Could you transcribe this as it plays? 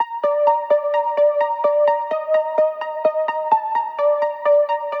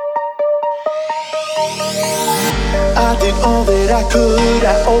did all that I could.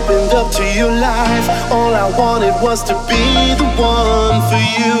 I opened up to your life. All I wanted was to be the one for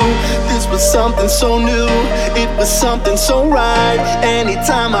you. This was something so new, it was something so right.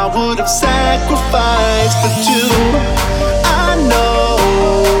 Anytime I would have sacrificed for two. I know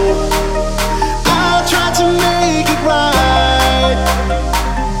I'll try to make it right,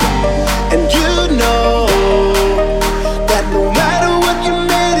 and you know that no matter what you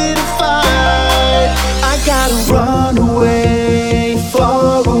made it a fight. I gotta run away,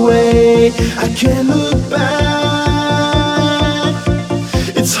 far away. I can't look back.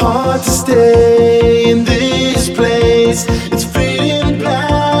 It's hard to stay in this place. It's fading black.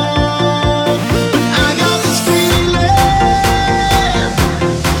 But I got this feeling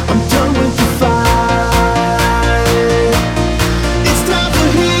I'm done with the fight. It's time for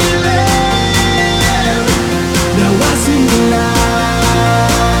healing. Now I see the light.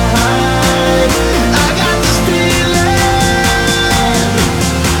 I got this feeling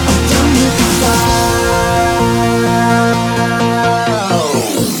I'm done with the fight.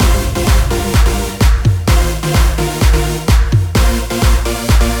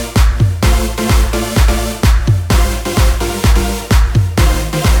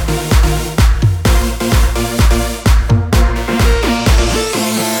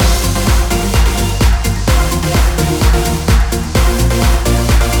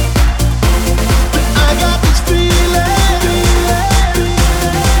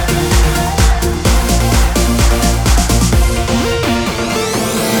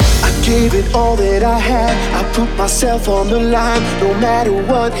 Gave it all that I had. I put myself on the line. No matter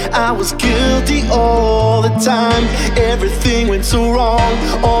what, I was guilty all the time. Everything went so wrong.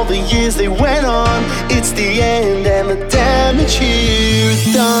 All the years they went on. It's the end and the damage here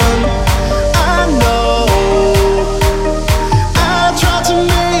is done. I know I tried to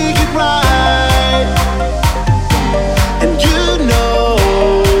make it right, and you know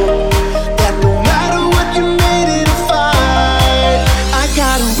that no matter what, you made it a fight. I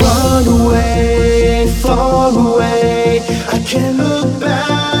gotta run away, far away. I can't look back.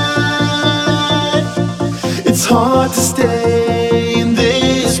 It's hard to stay in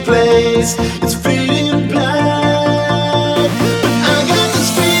this place. It's fading black. But I got this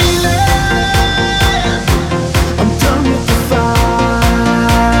feeling I'm done with the fight.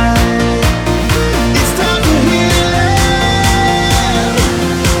 It's time for healing.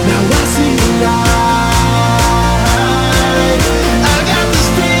 Now I see the light. I got this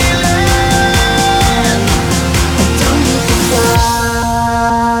feeling I'm done with the fight. But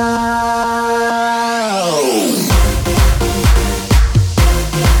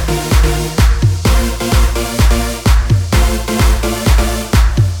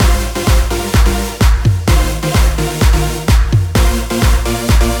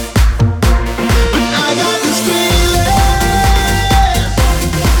I got this feeling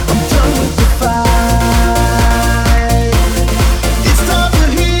I'm done with the fight. It's time for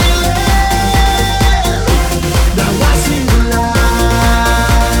healing. Now I see the light.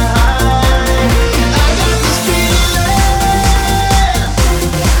 I got this feeling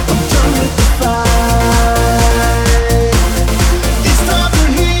I'm done with the fight. It's time for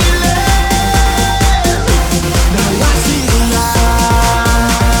healing. Now I see the light.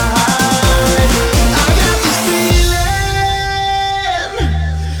 I got this feeling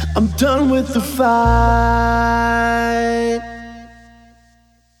I'm done with the fight.